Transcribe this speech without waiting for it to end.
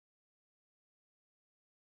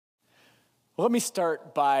Well, let me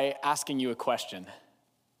start by asking you a question.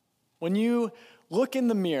 When you look in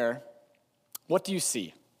the mirror, what do you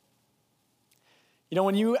see?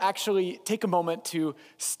 When you actually take a moment to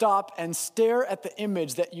stop and stare at the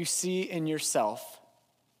image that you see in yourself,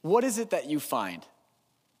 what is it that you find?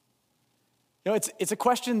 It's a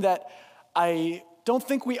question that I don't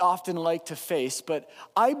think we often like to face, but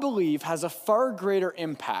I believe has a far greater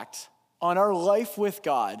impact on our life with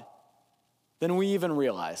God than we even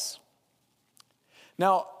realize.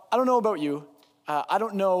 Now, I don't know about you. I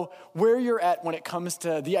don't know where you're at when it comes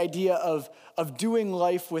to the idea of doing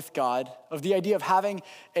life with God, of the idea of having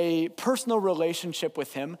a personal relationship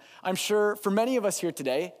with Him. I'm sure for many of us here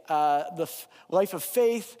today, the life of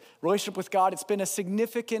faith, relationship with God, it's been a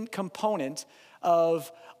significant component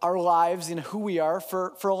of our lives and who we are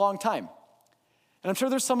for a long time. And I'm sure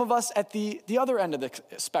there's some of us at the other end of the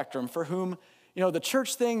spectrum for whom, the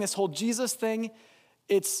church thing, this whole Jesus thing,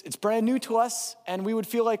 it's brand new to us, and we would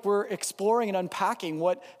feel like we're exploring and unpacking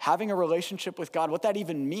what having a relationship with God, what that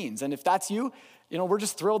even means. And if that's you, we're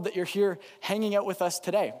just thrilled that you're here hanging out with us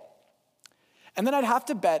today. And then I'd have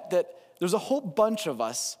to bet that there's a whole bunch of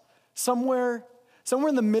us somewhere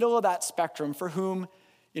in the middle of that spectrum for whom,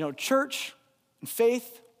 church and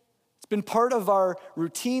faith, it's been part of our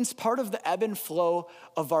routines, part of the ebb and flow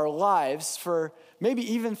of our lives for maybe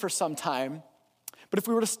even for some time. But if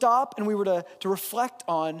we were to stop and we were to reflect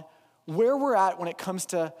on where we're at when it comes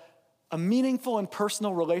to a meaningful and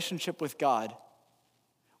personal relationship with God,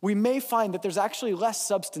 we may find that there's actually less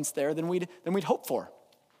substance there than we'd hope for.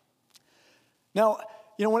 Now,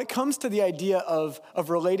 when it comes to the idea of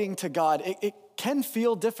relating to God, it can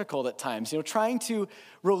feel difficult at times. Trying to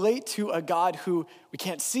relate to a God who we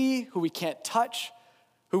can't see, who we can't touch,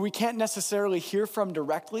 who we can't necessarily hear from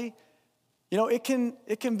directly, it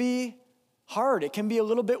can be hard. It can be a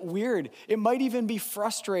little bit weird. It might even be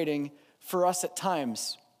frustrating for us at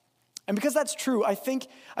times. And because that's true, I think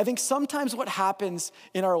sometimes what happens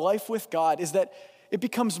in our life with God is that it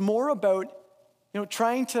becomes more about,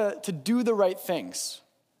 trying to do the right things,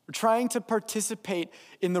 or trying to participate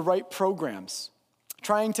in the right programs,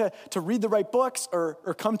 trying to read the right books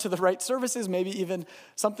or come to the right services, maybe even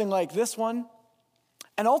something like this one.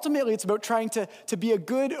 And ultimately, it's about trying to be a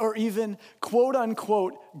good or even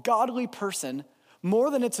quote-unquote godly person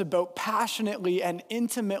more than it's about passionately and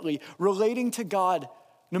intimately relating to God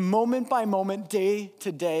in a moment-by-moment,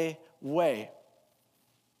 day-to-day way.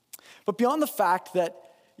 But beyond the fact that,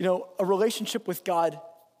 a relationship with God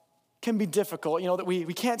can be difficult, that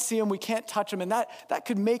we can't see Him, we can't touch Him, and that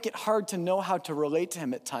could make it hard to know how to relate to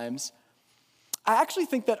Him at times. I actually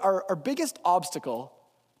think that our biggest obstacle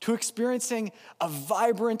to experiencing a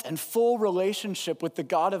vibrant and full relationship with the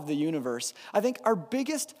God of the universe, I think our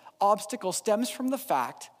biggest obstacle stems from the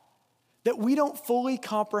fact that we don't fully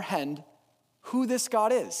comprehend who this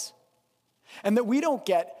God is, and that we don't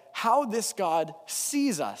get how this God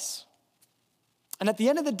sees us. And at the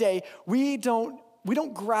end of the day, we don't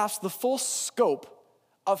grasp the full scope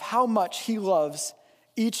of how much He loves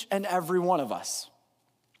each and every one of us.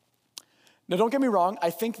 Now, don't get me wrong, I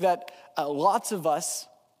think that lots of us,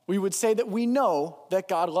 we would say that we know that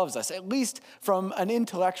God loves us, at least from an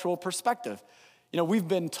intellectual perspective. We've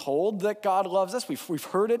been told that God loves us. We've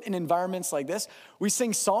heard it in environments like this. We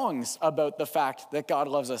sing songs about the fact that God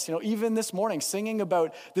loves us. Even this morning, singing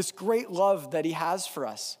about this great love that He has for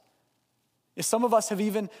us. Some of us have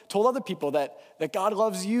even told other people that God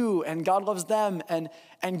loves you and God loves them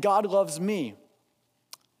and God loves me.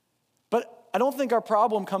 But I don't think our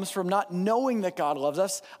problem comes from not knowing that God loves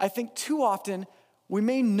us. I think too often we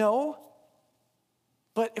may know,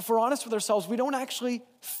 but if we're honest with ourselves, we don't actually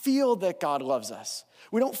feel that God loves us.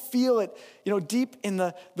 We don't feel it, deep in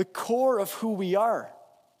the core of who we are.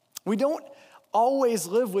 We don't always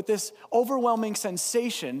live with this overwhelming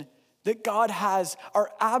sensation that God has our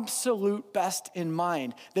absolute best in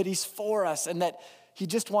mind, that He's for us, and that He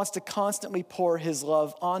just wants to constantly pour His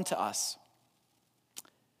love onto us.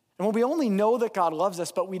 And when we only know that God loves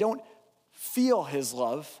us, but we don't feel His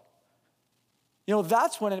love,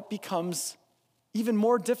 that's when it becomes even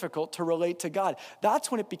more difficult to relate to God.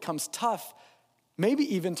 That's when it becomes tough,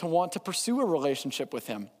 maybe even to want to pursue a relationship with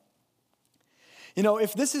Him.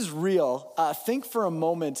 If this is real, think for a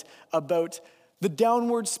moment about the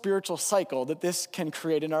downward spiritual cycle that this can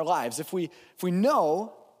create in our lives. If we've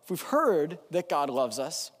heard that God loves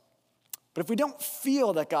us, but if we don't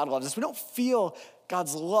feel that God loves us, we don't feel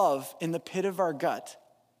God's love in the pit of our gut,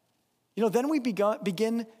 then we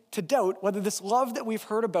begin to doubt whether this love that we've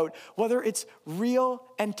heard about, whether it's real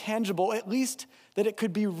and tangible, at least that it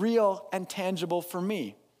could be real and tangible for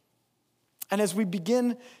me. And as we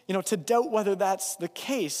begin, to doubt whether that's the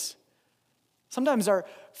case, Sometimes our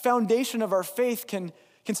foundation of our faith can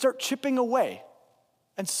start chipping away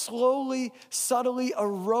and slowly, subtly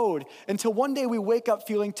erode until one day we wake up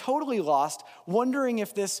feeling totally lost, wondering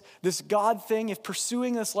if this God thing, if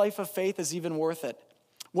pursuing this life of faith is even worth it.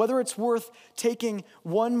 Whether it's worth taking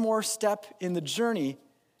one more step in the journey.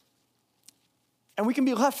 And we can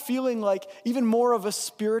be left feeling like even more of a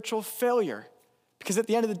spiritual failure. Because at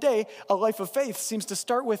the end of the day, a life of faith seems to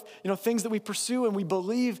start with, things that we pursue and we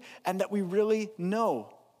believe and that we really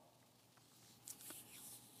know.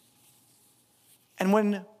 And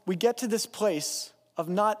when we get to this place of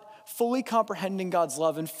not fully comprehending God's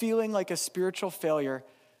love and feeling like a spiritual failure,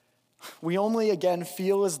 we only again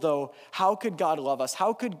feel as though, how could God love us?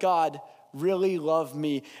 How could God really love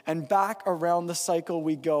me? And back around the cycle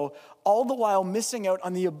we go, all the while missing out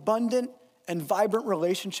on the abundant and vibrant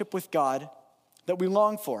relationship with God that we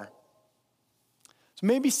long for. So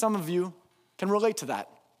maybe some of you can relate to that.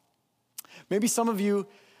 Maybe some of you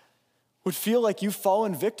would feel like you've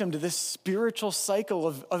fallen victim to this spiritual cycle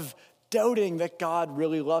of doubting that God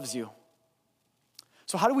really loves you.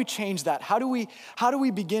 So how do we change that? How do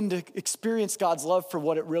we begin to experience God's love for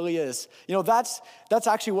what it really is? That's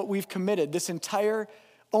actually what we've committed this entire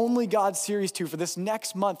Only God series to for this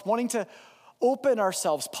next month, wanting to open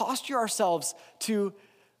ourselves, posture ourselves to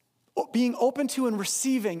being open to and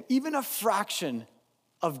receiving even a fraction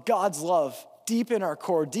of God's love deep in our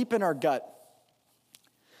core, deep in our gut.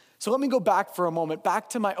 So let me go back for a moment, back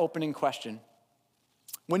to my opening question.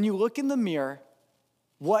 When you look in the mirror,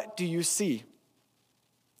 what do you see?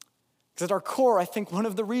 Because at our core, I think one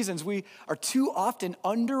of the reasons we are too often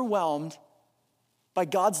underwhelmed by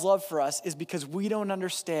God's love for us is because we don't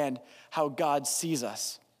understand how God sees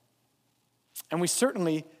us. And we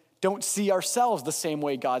certainly don't see ourselves the same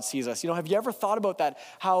way God sees us. Have you ever thought about that?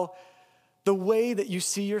 How the way that you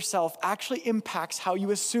see yourself actually impacts how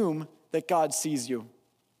you assume that God sees you.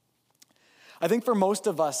 I think for most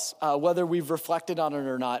of us, whether we've reflected on it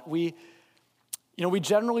or not, we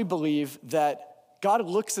generally believe that God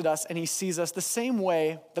looks at us and he sees us the same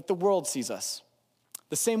way that the world sees us,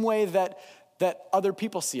 the same way that other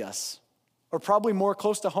people see us, or probably more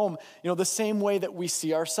close to home, the same way that we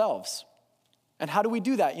see ourselves. And how do we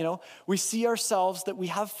do that? We see ourselves that we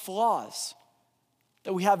have flaws,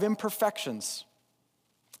 that we have imperfections.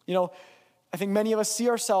 I think many of us see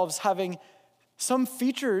ourselves having some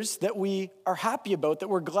features that we are happy about, that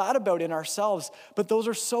we're glad about in ourselves, but those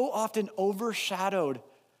are so often overshadowed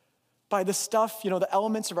by the stuff, the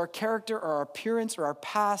elements of our character or our appearance or our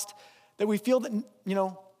past that we feel that,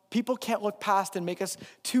 people can't look past and make us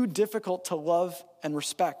too difficult to love and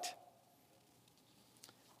respect.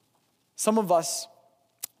 Some of us,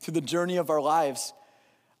 through the journey of our lives,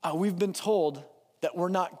 we've been told that we're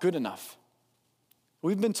not good enough.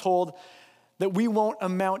 We've been told that we won't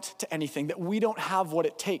amount to anything, that we don't have what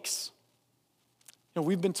it takes.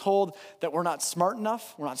 We've been told that we're not smart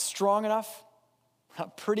enough, we're not strong enough, we're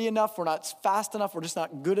not pretty enough, we're not fast enough, we're just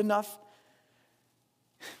not good enough.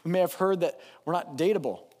 We may have heard that we're not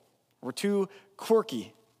dateable, we're too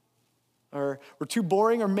quirky, or we're too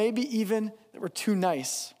boring, or maybe even that we're too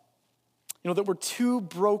nice. That we're too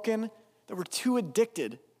broken, that we're too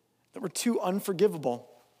addicted, that we're too unforgivable.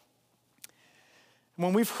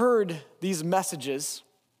 When we've heard these messages,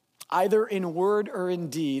 either in word or in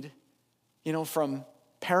deed, from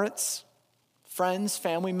parents, friends,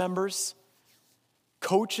 family members,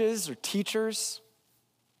 coaches or teachers,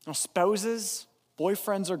 spouses,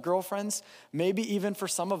 boyfriends or girlfriends, maybe even for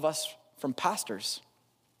some of us from pastors.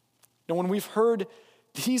 When we've heard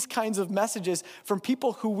these kinds of messages from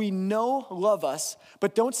people who we know love us,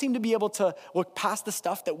 but don't seem to be able to look past the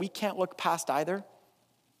stuff that we can't look past either,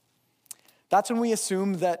 that's when we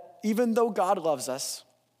assume that even though God loves us,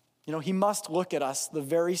 he must look at us the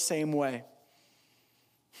very same way.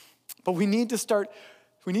 But we need to start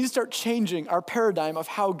changing our paradigm of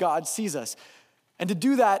how God sees us. And to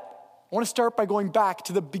do that, I want to start by going back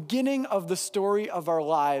to the beginning of the story of our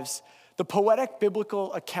lives, the poetic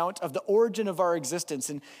biblical account of the origin of our existence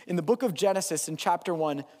in the book of Genesis in chapter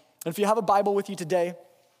 1. And if you have a Bible with you today,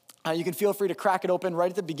 you can feel free to crack it open right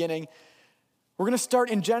at the beginning. We're going to start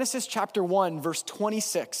in Genesis chapter 1, verse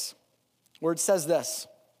 26, where it says this.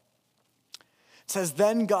 It says,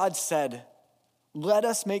 "Then God said, 'Let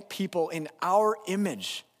us make people in our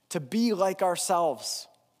image to be like ourselves.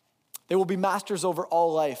 They will be masters over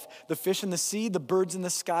all life, the fish in the sea, the birds in the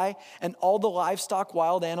sky, and all the livestock,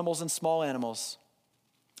 wild animals, and small animals.'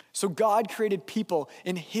 So God created people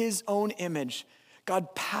in his own image.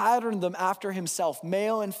 God patterned them after himself,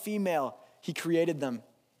 male and female, he created them.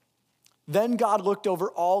 Then God looked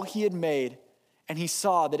over all he had made, and he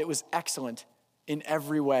saw that it was excellent in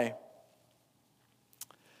every way."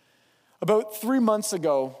 About 3 months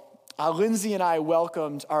ago, Lindsay and I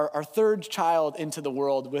welcomed our third child into the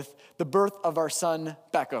world with the birth of our son,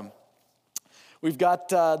 Beckham. We've got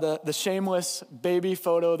the shameless baby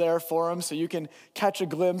photo there for him, so you can catch a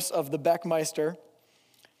glimpse of the Beckmeister.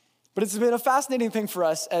 But it's been a fascinating thing for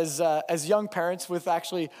us as young parents with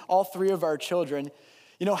actually all three of our children,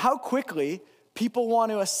 how quickly people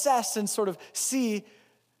want to assess and sort of see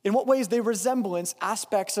in what ways they resemble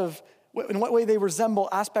aspects of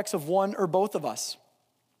one or both of us.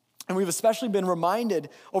 And we've especially been reminded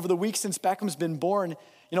over the weeks since Beckham's been born,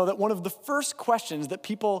 that one of the first questions that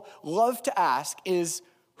people love to ask is,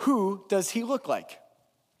 who does he look like?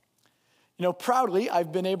 Proudly,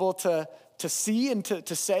 I've been able to see and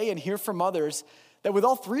to say and hear from others that with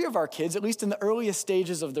all three of our kids, at least in the earliest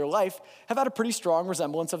stages of their life, have had a pretty strong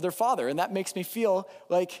resemblance of their father. And that makes me feel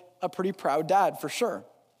like a pretty proud dad for sure.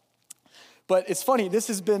 But it's funny, this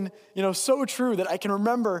has been, so true that I can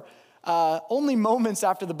remember only moments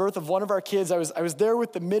after the birth of one of our kids, I was there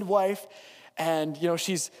with the midwife, and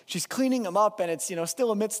she's cleaning him up, and it's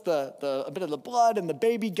still amidst a bit of the blood and the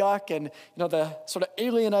baby guck and the sort of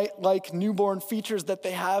alien-like newborn features that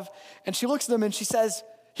they have, and she looks at him and she says,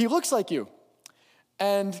 "He looks like you."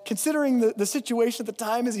 And considering the situation at the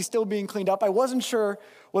time as he's still being cleaned up, I wasn't sure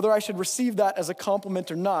whether I should receive that as a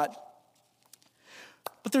compliment or not.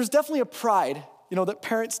 But there's definitely a pride, that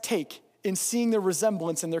parents take in seeing their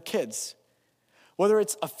resemblance in their kids. Whether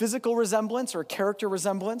it's a physical resemblance or a character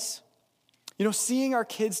resemblance, seeing our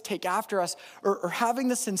kids take after us or having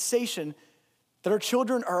the sensation that our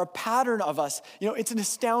children are a pattern of us, it's an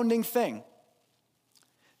astounding thing.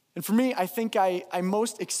 And for me, I think I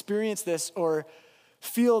most experience this or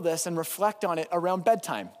feel this and reflect on it around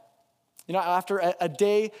bedtime. After a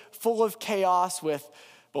day full of chaos with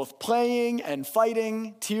both playing and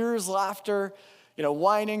fighting, tears, laughter,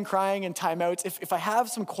 whining, crying, and timeouts, if I have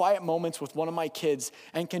some quiet moments with one of my kids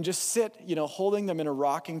and can just sit, holding them in a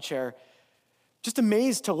rocking chair, just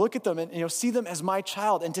amazed to look at them and, see them as my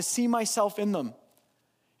child and to see myself in them.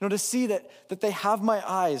 To see that they have my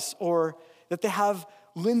eyes or that they have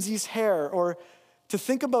Lindsay's hair, or to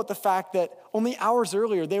think about the fact that only hours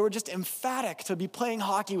earlier they were just emphatic to be playing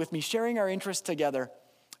hockey with me, sharing our interests together.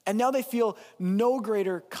 And now they feel no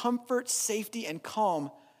greater comfort, safety, and calm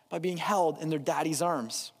by being held in their daddy's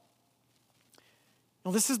arms.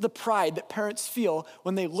 This is the pride that parents feel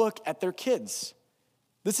when they look at their kids.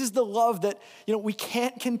 This is the love that, we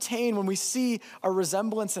can't contain when we see our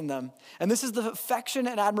resemblance in them. And this is the affection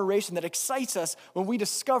and admiration that excites us when we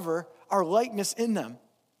discover our likeness in them.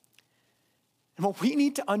 And what we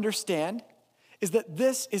need to understand is that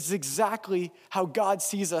this is exactly how God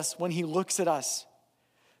sees us when he looks at us.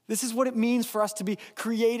 This is what it means for us to be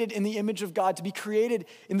created in the image of God, to be created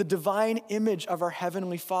in the divine image of our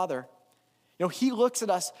Heavenly Father. He looks at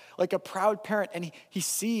us like a proud parent, and he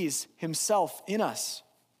sees himself in us.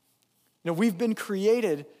 We've been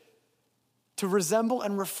created to resemble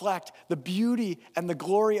and reflect the beauty and the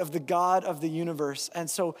glory of the God of the universe. And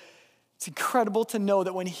so it's incredible to know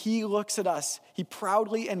that when he looks at us, he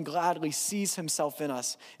proudly and gladly sees himself in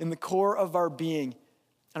us, in the core of our being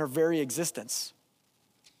and our very existence.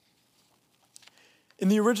 In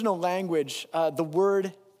the original language, the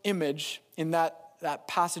word image in that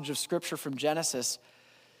passage of scripture from Genesis,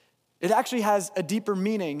 it actually has a deeper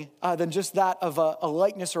meaning than just that of a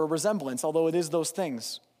likeness or a resemblance, although it is those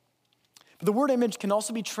things. But the word image can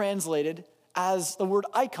also be translated as the word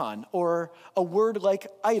icon or a word like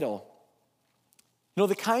idol.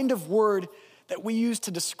 The kind of word that we use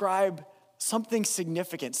to describe something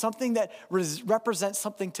significant, something that represents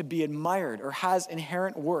something to be admired or has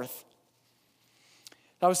inherent worth.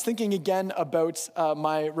 I was thinking again about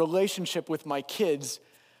my relationship with my kids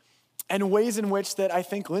and ways in which that I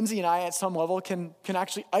think Lindsay and I at some level can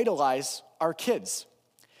actually idolize our kids.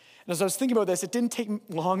 And as I was thinking about this, it didn't take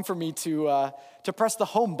long for me to press the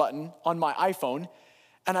home button on my iPhone,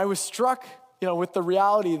 and I was struck with the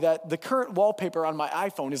reality that the current wallpaper on my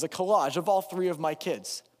iPhone is a collage of all three of my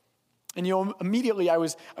kids. And immediately I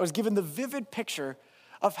was given the vivid picture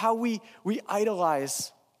of how we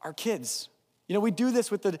idolize our kids. We do this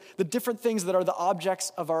with the different things that are the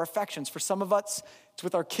objects of our affections. For some of us, it's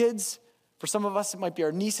with our kids. For some of us, it might be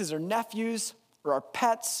our nieces or nephews or our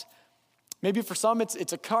pets. Maybe for some,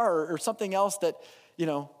 it's a car or something else that,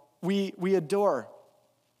 we adore.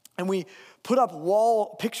 And we put up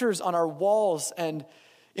wall pictures on our walls and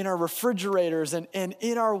in our refrigerators and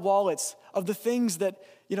in our wallets of the things that,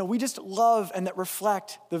 we just love and that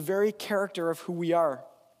reflect the very character of who we are.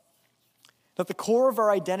 At the core of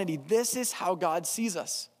our identity, this is how God sees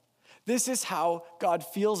us. This is how God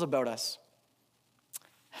feels about us.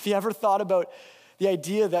 Have you ever thought about the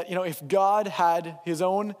idea that, if God had his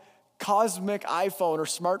own cosmic iPhone or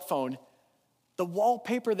smartphone, the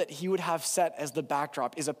wallpaper that he would have set as the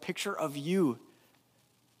backdrop is a picture of you.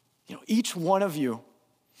 Each one of you.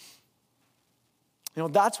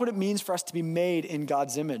 That's what it means for us to be made in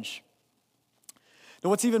God's image.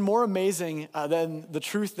 Now, what's even more amazing than the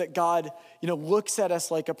truth that God, looks at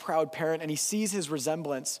us like a proud parent and he sees his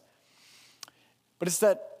resemblance, but it's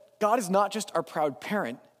that God is not just our proud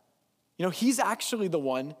parent. He's actually the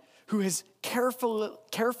one who has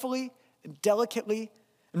carefully, delicately,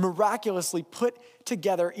 and miraculously put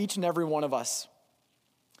together each and every one of us.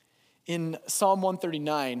 In Psalm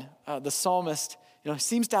 139, the psalmist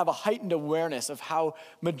seems to have a heightened awareness of how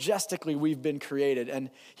majestically we've been created.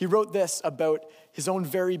 And he wrote this about his own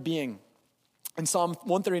very being. In Psalm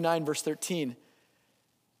 139, verse 13, it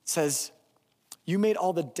says, "You made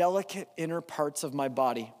all the delicate inner parts of my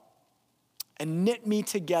body and knit me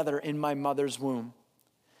together in my mother's womb.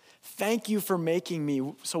 Thank you for making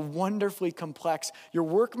me so wonderfully complex. Your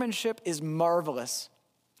workmanship is marvelous,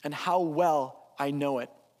 and how well I know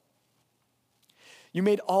it. You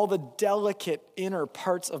made all the delicate inner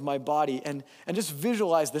parts of my body." And just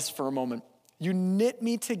visualize this for a moment. You knit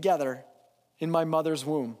me together in my mother's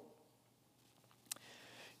womb.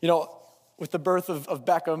 With the birth of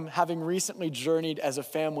Beckham, having recently journeyed as a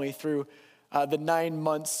family through the 9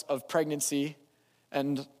 months of pregnancy,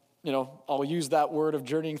 and I'll use that word of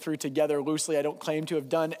journeying through together loosely. I don't claim to have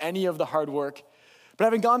done any of the hard work. But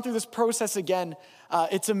having gone through this process again,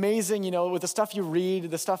 it's amazing, with the stuff you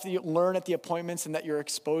read, the stuff that you learn at the appointments and that you're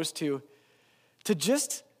exposed to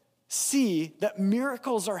just see that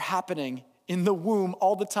miracles are happening in the womb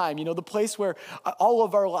all the time. The place where all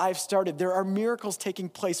of our lives started. There are miracles taking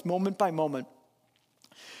place moment by moment.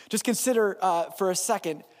 Just consider for a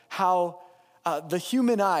second how the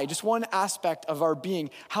human eye, just one aspect of our being,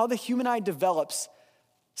 how the human eye develops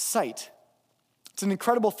sight. It's an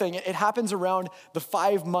incredible thing. It happens around the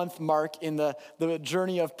 5-month mark in the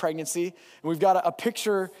journey of pregnancy. And we've got a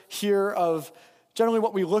picture here of generally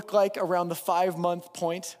what we look like around the 5-month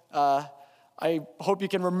point. I hope you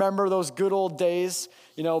can remember those good old days,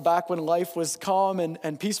 back when life was calm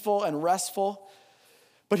and peaceful and restful.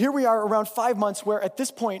 But here we are around 5 months where at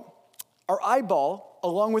this point, our eyeball,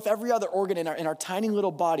 along with every other organ in our tiny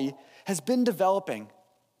little body, has been developing.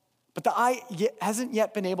 But the eye hasn't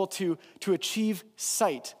yet been able to achieve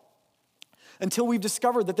sight until we've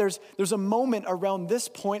discovered that there's a moment around this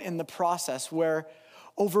point in the process where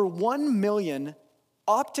over 1 million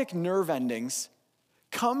optic nerve endings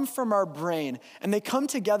come from our brain, and they come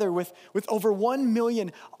together with over 1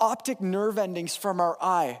 million optic nerve endings from our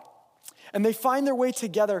eye. And they find their way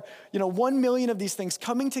together, 1 million of these things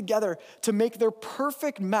coming together to make their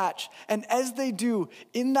perfect match. And as they do,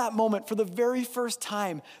 in that moment, for the very first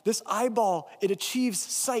time, this eyeball, it achieves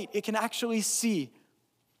sight. It can actually see.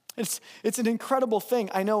 It's an incredible thing.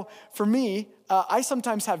 I know for me, I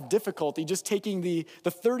sometimes have difficulty just taking the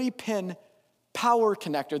 30-pin power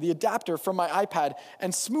connector, the adapter from my iPad,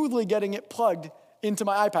 and smoothly getting it plugged into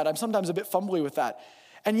my iPad. I'm sometimes a bit fumbly with that.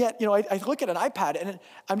 And yet, I look at an iPad and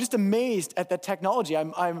I'm just amazed at the technology.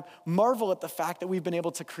 I'm marvel at the fact that we've been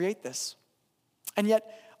able to create this. And yet,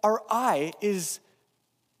 our eye is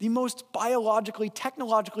the most biologically,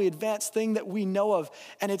 technologically advanced thing that we know of.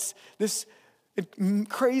 And it's this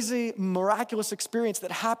crazy, miraculous experience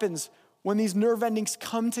that happens when these nerve endings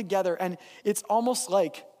come together. And it's almost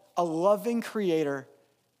like a loving creator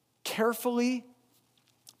carefully,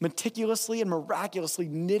 meticulously, and miraculously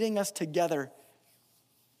knitting us together.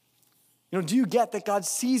 Do you get that God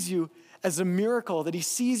sees you as a miracle, that he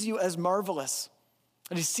sees you as marvelous,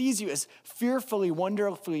 that he sees you as fearfully,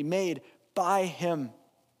 wonderfully made by him?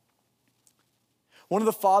 One of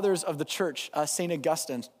the fathers of the church, St.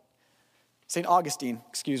 Augustine,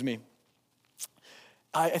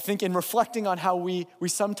 I think in reflecting on how we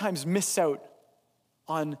sometimes miss out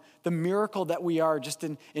on the miracle that we are just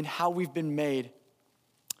in how we've been made,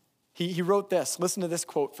 he wrote this. Listen to this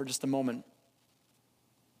quote for just a moment.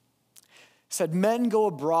 Said, "Men go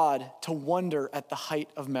abroad to wonder at the height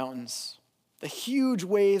of mountains, the huge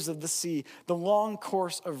waves of the sea, the long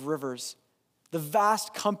course of rivers, the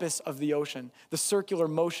vast compass of the ocean, the circular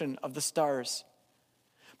motion of the stars.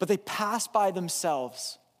 But they pass by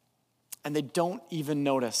themselves and they don't even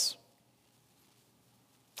notice."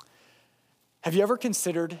 Have you ever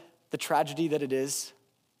considered the tragedy that it is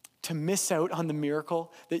to miss out on the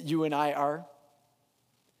miracle that you and I are?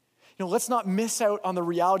 Let's not miss out on the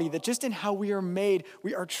reality that just in how we are made,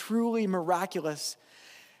 we are truly miraculous.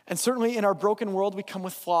 And certainly in our broken world, we come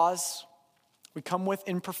with flaws. We come with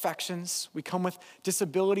imperfections. We come with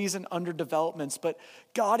disabilities and underdevelopments. But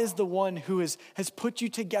God is the one who has put you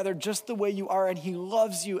together just the way you are, and he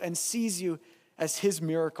loves you and sees you as his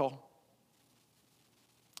miracle.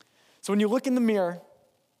 So when you look in the mirror,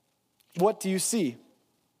 what do you see?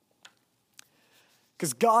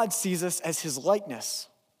 Because God sees us as his likeness.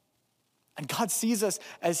 And God sees us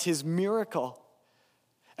as his miracle.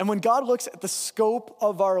 And when God looks at the scope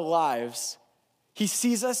of our lives, he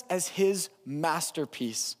sees us as his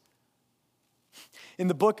masterpiece. In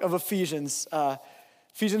the book of Ephesians,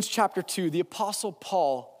 Ephesians chapter 2, the Apostle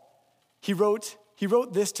Paul, he wrote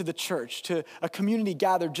this to the church, to a community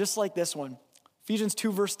gathered just like this one. Ephesians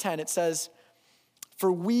 2 verse 10, it says,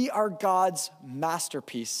 "For we are God's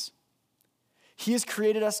masterpiece. He has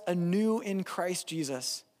created us anew in Christ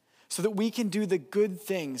Jesus so that we can do the good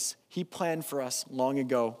things he planned for us long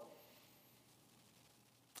ago."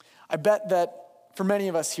 I bet that for many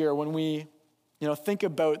of us here, when we think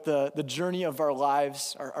about the journey of our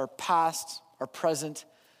lives, our past, our present,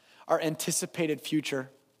 our anticipated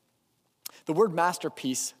future, the word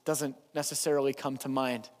masterpiece doesn't necessarily come to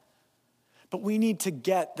mind. But we need to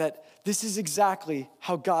get that this is exactly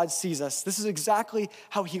how God sees us. This is exactly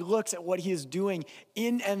how he looks at what he is doing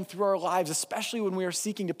in and through our lives, especially when we are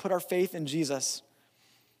seeking to put our faith in Jesus.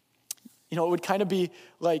 It would kind of be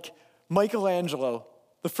like Michelangelo,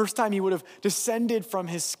 the first time he would have descended from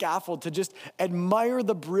his scaffold to just admire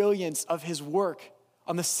the brilliance of his work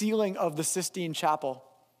on the ceiling of the Sistine Chapel.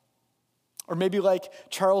 Or maybe like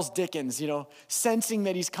Charles Dickens, sensing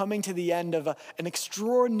that he's coming to the end of an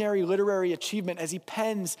extraordinary literary achievement as he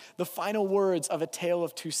pens the final words of A Tale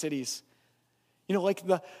of Two Cities. Like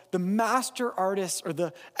the master artist or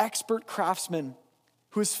the expert craftsman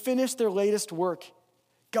who has finished their latest work.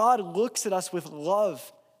 God looks at us with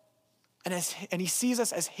love, and he sees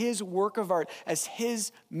us as his work of art, as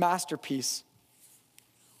his masterpiece.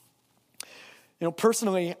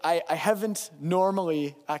 Personally, I haven't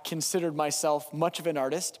normally considered myself much of an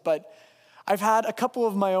artist, but I've had a couple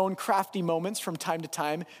of my own crafty moments from time to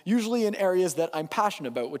time, usually in areas that I'm passionate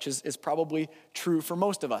about, which is probably true for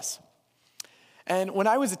most of us. And when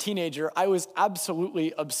I was a teenager, I was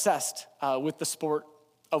absolutely obsessed with the sport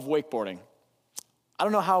of wakeboarding. I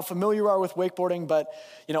don't know how familiar you are with wakeboarding, but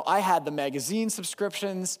I had the magazine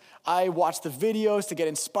subscriptions. I watched the videos to get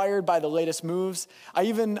inspired by the latest moves. I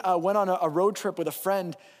even went on a road trip with a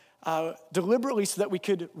friend deliberately so that we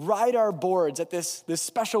could ride our boards at this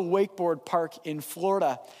special wakeboard park in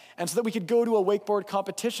Florida, and so that we could go to a wakeboard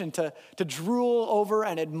competition to drool over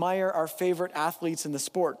and admire our favorite athletes in the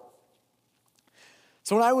sport.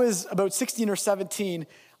 So when I was about 16 or 17,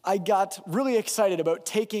 I got really excited about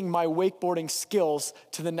taking my wakeboarding skills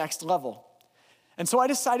to the next level. And so I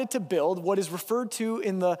decided to build what is referred to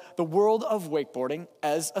in the world of wakeboarding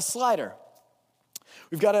as a slider.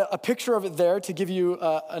 We've got a picture of it there to give you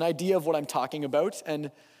an idea of what I'm talking about.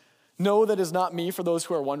 And no, that is not me, for those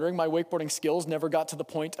who are wondering. My wakeboarding skills never got to the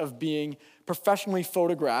point of being professionally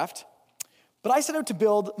photographed. But I set out to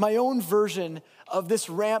build my own version of this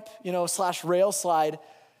ramp, / rail slide,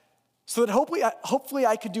 so that hopefully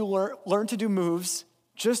I could learn to do moves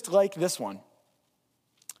just like this one.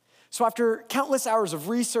 So after countless hours of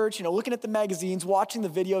research, looking at the magazines, watching the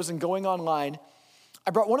videos, and going online,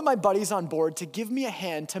 I brought one of my buddies on board to give me a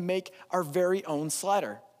hand to make our very own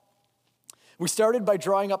slider. We started by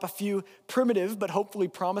drawing up a few primitive but hopefully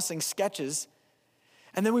promising sketches,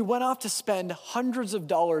 and then we went off to spend hundreds of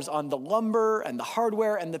dollars on the lumber and the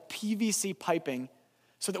hardware and the PVC piping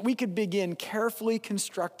so that we could begin carefully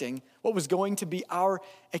constructing what was going to be our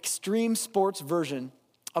extreme sports version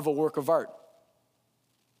of a work of art.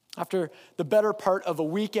 After the better part of a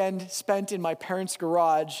weekend spent in my parents'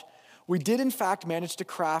 garage, we did in fact manage to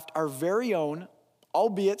craft our very own,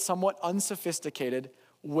 albeit somewhat unsophisticated,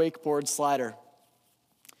 wakeboard slider.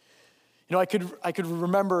 I could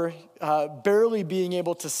remember barely being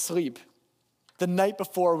able to sleep the night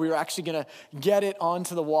before we were actually going to get it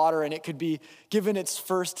onto the water and it could be given its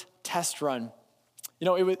first test run. It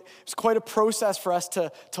was quite a process for us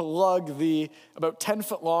to lug the about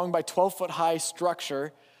 10-foot long by 12-foot high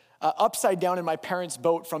structure upside down in my parents'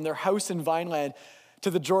 boat from their house in Vineland to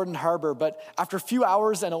the Jordan Harbor. But after a few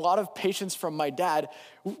hours and a lot of patience from my dad,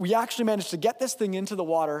 we actually managed to get this thing into the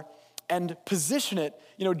water and position it,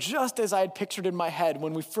 just as I had pictured in my head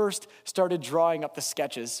when we first started drawing up the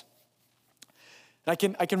sketches.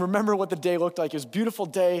 And I can remember what the day looked like. It was a beautiful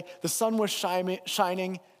day. The sun was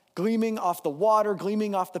shining, gleaming off the water,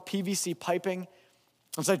 gleaming off the PVC piping.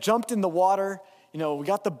 As I jumped in the water, we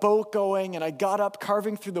got the boat going, and I got up,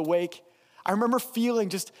 carving through the wake. I remember feeling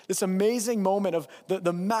just this amazing moment of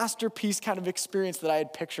the masterpiece kind of experience that I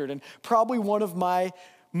had pictured, and probably one of my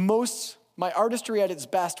artistry at its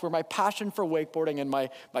best, where my passion for wakeboarding and my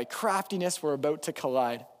craftiness were about to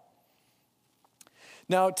collide.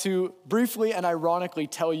 Now, to briefly and ironically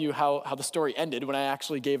tell you how the story ended when I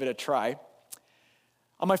actually gave it a try,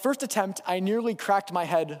 on my first attempt, I nearly cracked my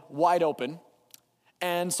head wide open,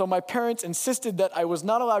 and so my parents insisted that I was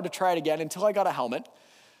not allowed to try it again until I got a helmet.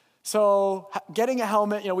 So getting a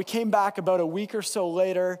helmet, we came back about a week or so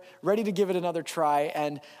later, ready to give it another try.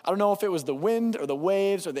 And I don't know if it was the wind or the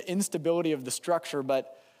waves or the instability of the structure,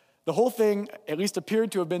 but the whole thing at least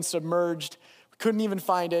appeared to have been submerged. We couldn't even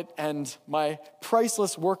find it, and my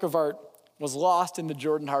priceless work of art was lost in the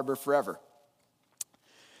Jordan Harbor forever.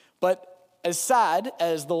 But as sad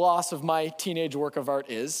as the loss of my teenage work of art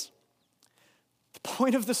is, the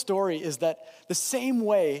point of the story is that the same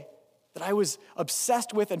way that I was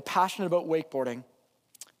obsessed with and passionate about wakeboarding,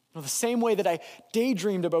 the same way that I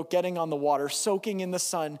daydreamed about getting on the water, soaking in the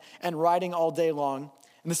sun, and riding all day long,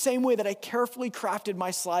 and the same way that I carefully crafted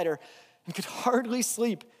my slider and could hardly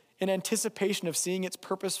sleep in anticipation of seeing its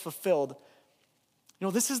purpose fulfilled,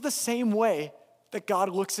 this is the same way that God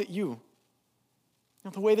looks at you.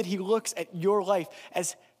 The way that he looks at your life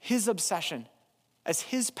as his obsession, as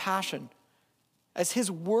his passion, as his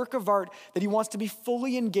work of art that he wants to be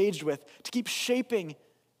fully engaged with, to keep shaping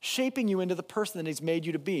you into the person that he's made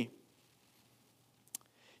you to be.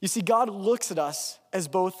 You see, God looks at us as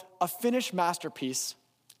both a finished masterpiece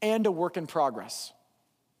and a work in progress.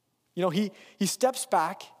 He steps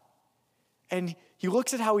back and he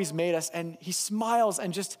looks at how he's made us, and he smiles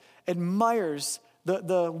and just admires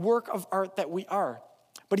the work of art that we are.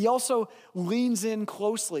 But he also leans in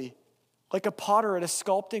closely, like a potter at a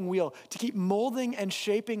sculpting wheel, to keep molding and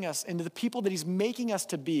shaping us into the people that he's making us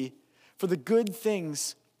to be for the good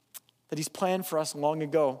things that he's planned for us long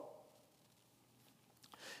ago.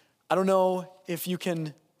 I don't know if you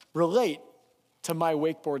can relate to my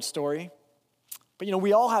wakeboard story, but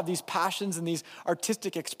we all have these passions and these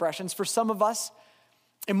artistic expressions. For some of us,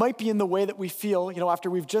 it might be in the way that we feel, after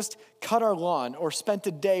we've just cut our lawn or spent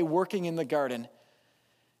a day working in the garden.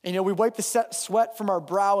 And we wipe the sweat from our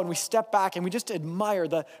brow and we step back and we just admire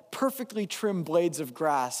the perfectly trimmed blades of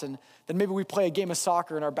grass. And then maybe we play a game of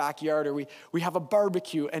soccer in our backyard, or we have a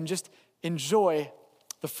barbecue and just enjoy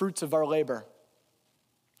the fruits of our labor.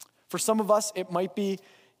 For some of us, it might be,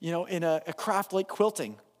 in a craft like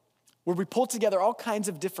quilting, where we pull together all kinds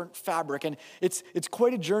of different fabric. And it's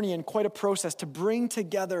quite a journey and quite a process to bring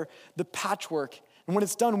together the patchwork. And when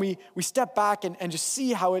it's done, we step back and just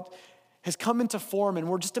see how it has come into form, and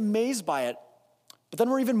we're just amazed by it. But then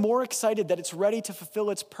we're even more excited that it's ready to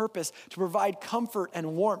fulfill its purpose, to provide comfort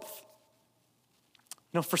and warmth.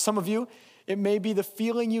 For some of you, it may be the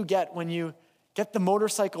feeling you get when you get the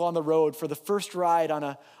motorcycle on the road for the first ride on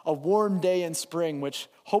a warm day in spring, which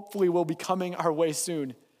hopefully will be coming our way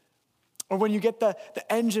soon. Or when you get the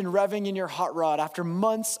engine revving in your hot rod after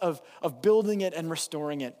months of building it and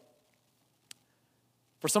restoring it.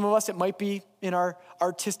 For some of us, it might be in our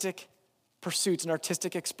artistic pursuits and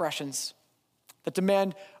artistic expressions that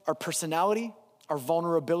demand our personality, our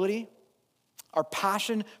vulnerability, our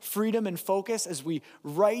passion, freedom, and focus as we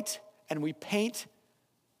write and we paint,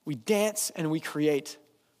 we dance and we create.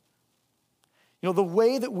 The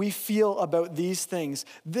way that we feel about these things,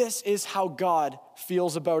 this is how God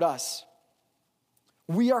feels about us.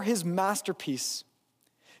 We are his masterpiece.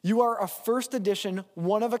 You are a first edition,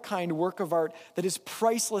 one-of-a-kind work of art that is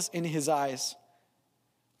priceless in his eyes.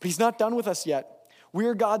 But he's not done with us yet. We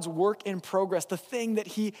are God's work in progress, the thing that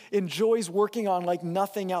he enjoys working on like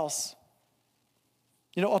nothing else.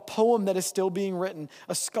 A poem that is still being written,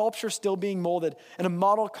 a sculpture still being molded, and a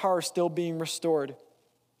model car still being restored.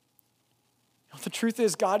 The truth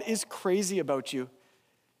is, God is crazy about you.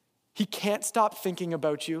 He can't stop thinking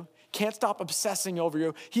about you, can't stop obsessing over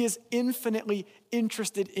you. He is infinitely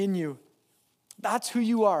interested in you. That's who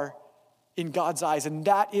you are in God's eyes, and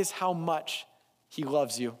that is how much he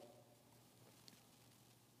loves you.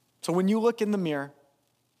 So when you look in the mirror,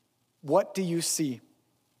 what do you see?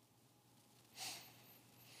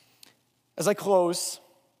 As I close,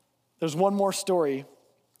 there's one more story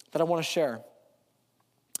that I want to share.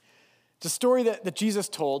 It's a story that Jesus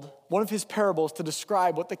told, one of his parables, to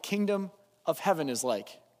describe what the kingdom of heaven is like.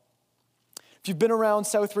 If you've been around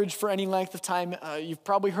Southridge for any length of time, you've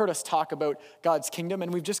probably heard us talk about God's kingdom,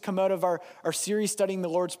 and we've just come out of our series studying the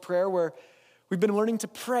Lord's Prayer, where we've been learning to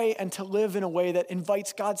pray and to live in a way that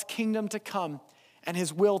invites God's kingdom to come and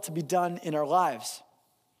his will to be done in our lives.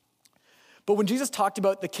 But when Jesus talked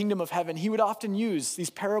about the kingdom of heaven, he would often use these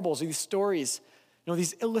parables, these stories,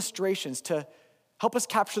 these illustrations to help us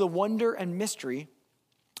capture the wonder and mystery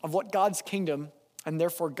of what God's kingdom and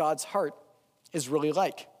therefore God's heart is really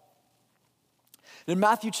like. In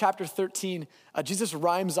Matthew chapter 13, Jesus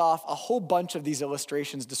rhymes off a whole bunch of these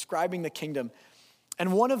illustrations describing the kingdom.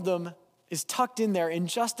 And one of them is tucked in there in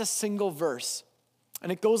just a single verse.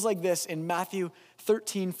 And it goes like this in Matthew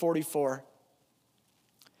 13:44.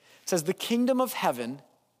 It says, "The kingdom of heaven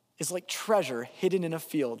is like treasure hidden in a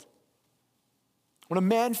field. When a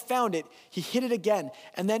man found it, he hid it again.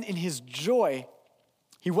 And then in his joy,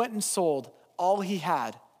 he went and sold all he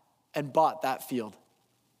had and bought that field."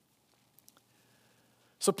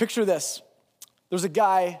 So picture this. There's a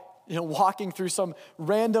guy, walking through some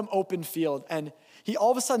random open field, and he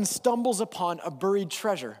all of a sudden stumbles upon a buried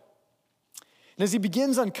treasure. And as he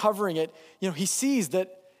begins uncovering it, he sees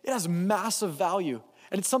that it has massive value.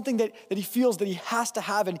 And it's something that he feels that he has to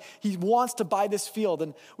have, and he wants to buy this field.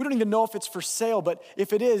 And we don't even know if it's for sale, but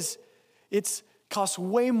if it is, it costs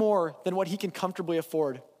way more than what he can comfortably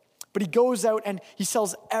afford. But he goes out and he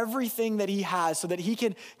sells everything that he has so that he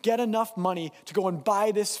can get enough money to go and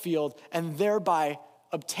buy this field and thereby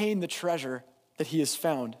obtain the treasure that he has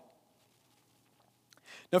found.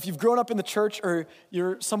 Now, if you've grown up in the church or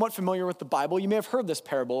you're somewhat familiar with the Bible, you may have heard this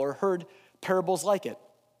parable or heard parables like it.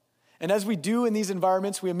 And as we do in these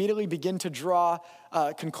environments, we immediately begin to draw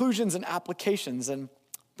conclusions and applications. And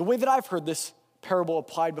the way that I've heard this parable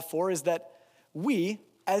applied before is that we,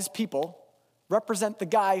 as people, represent the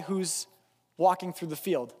guy who's walking through the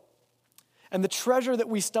field. And the treasure that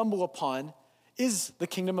we stumble upon is the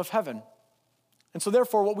kingdom of heaven. And so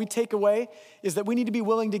therefore, what we take away is that we need to be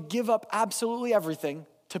willing to give up absolutely everything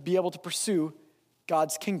to be able to pursue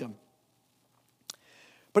God's kingdom.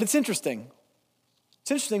 But it's interesting.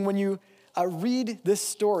 It's interesting when you read this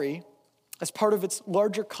story as part of its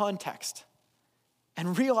larger context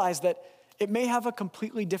and realize that it may have a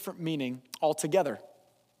completely different meaning altogether.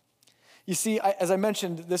 You see, as I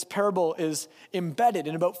mentioned, this parable is embedded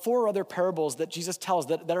in about 4 other parables that Jesus tells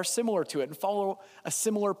that are similar to it and follow a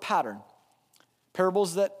similar pattern.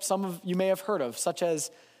 Parables that some of you may have heard of, such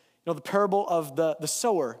as the parable of the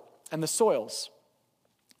sower and the soils,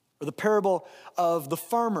 or the parable of the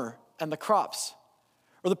farmer and the crops,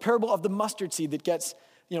 or the parable of the mustard seed that gets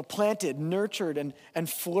planted, nurtured, and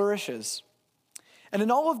flourishes. And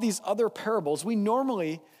in all of these other parables, we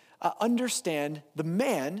normally understand the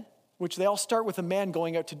man, which they all start with a man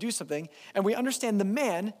going out to do something, and we understand the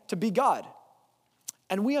man to be God.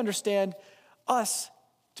 And we understand us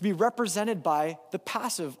to be represented by the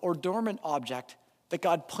passive or dormant object that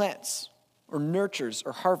God plants or nurtures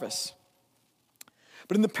or harvests.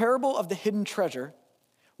 But in the parable of the hidden treasure,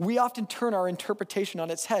 we often turn our interpretation on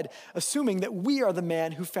its head, assuming that we are the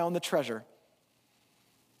man who found the treasure.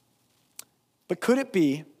 But could it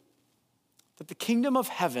be that the kingdom of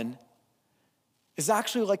heaven is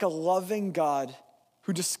actually like a loving God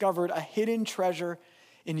who discovered a hidden treasure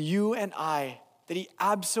in you and I that he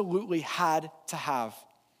absolutely had to have?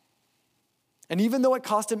 And even though it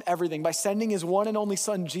cost him everything by sending his one and only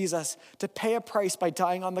son, Jesus, to pay a price by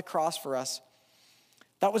dying on the cross for us,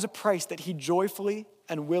 that was a price that he joyfully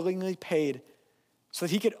and willingly paid so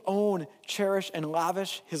that he could own, cherish, and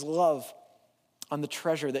lavish his love on the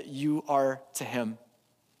treasure that you are to him.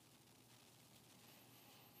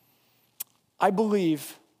 I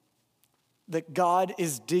believe that God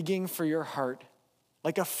is digging for your heart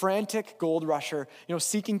like a frantic gold rusher,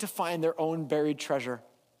 seeking to find their own buried treasure.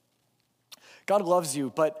 God loves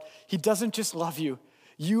you, but he doesn't just love you.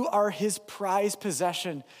 You are his prized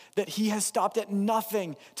possession that he has stopped at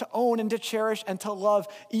nothing to own and to cherish and to love,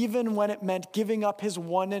 even when it meant giving up his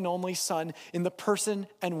one and only son in the person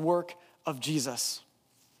and work of Jesus.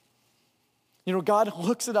 God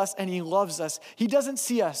looks at us and he loves us. He doesn't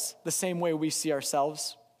see us the same way we see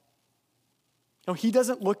ourselves. No, he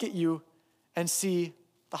doesn't look at you and see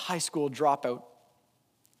the high school dropout.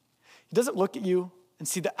 He doesn't look at you and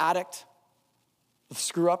see the addict, the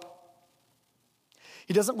screw up.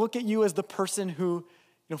 He doesn't look at you as the person who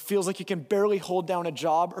feels like you can barely hold down a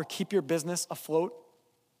job or keep your business afloat.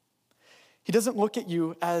 He doesn't look at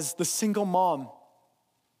you as the single mom,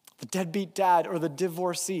 the deadbeat dad, or the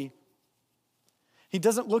divorcee. He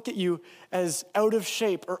doesn't look at you as out of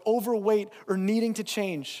shape or overweight or needing to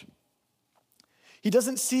change. He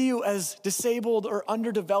doesn't see you as disabled or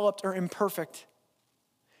underdeveloped or imperfect.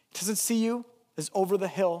 He doesn't see you as over the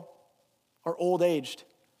hill or old-aged.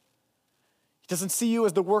 He doesn't see you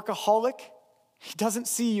as the workaholic. He doesn't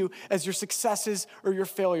see you as your successes or your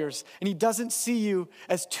failures. And he doesn't see you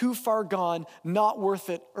as too far gone, not worth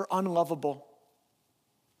it, or unlovable.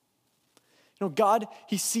 God,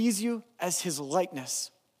 he sees you as his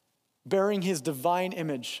likeness. bearing his divine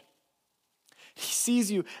image. He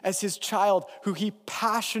sees you as his child who he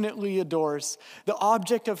passionately adores, the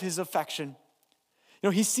object of his affection.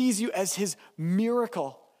 He sees you as his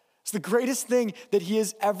miracle. It's the greatest thing that he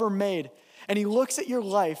has ever made. And he looks at your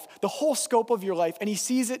life, the whole scope of your life, and he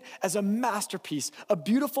sees it as a masterpiece, a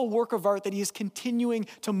beautiful work of art that he is continuing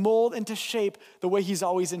to mold and to shape the way he's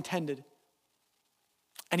always intended.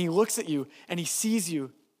 And he looks at you and he sees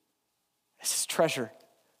you as his treasure.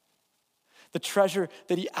 The treasure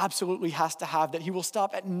that he absolutely has to have, that he will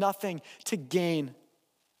stop at nothing to gain.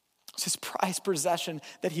 It's his prized possession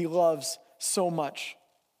that he loves so much.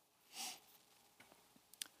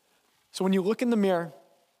 So when you look in the mirror,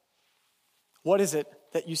 what is it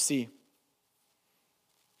that you see?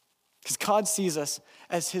 Because God sees us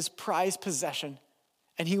as his prized possession,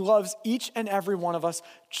 and he loves each and every one of us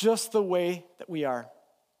just the way that we are.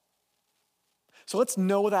 So let's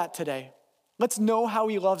know that today. Let's know how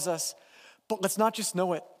he loves us, but let's not just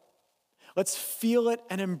know it. Let's feel it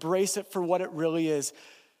and embrace it for what it really is,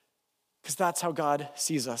 because that's how God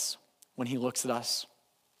sees us when he looks at us.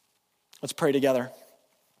 Let's pray together.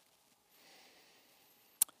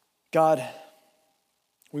 God,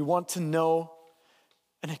 we want to know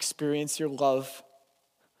and experience your love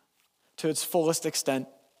to its fullest extent.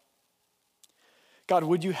 God,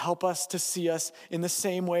 would you help us to see us in the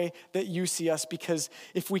same way that you see us? Because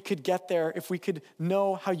if we could get there, if we could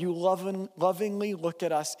know how you lovingly look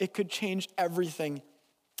at us, it could change everything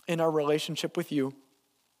in our relationship with you.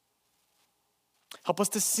 Help us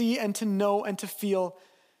to see and to know and to feel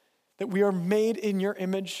that we are made in your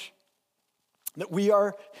image, that we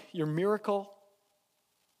are your miracle,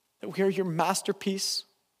 that we are your masterpiece,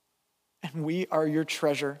 and we are your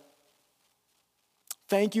treasure.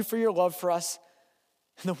 Thank you for your love for us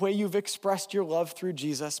and the way you've expressed your love through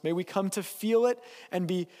Jesus. May we come to feel it and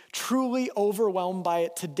be truly overwhelmed by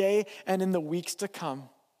it today and in the weeks to come.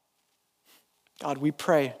 God, we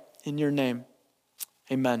pray in your name.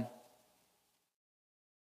 Amen.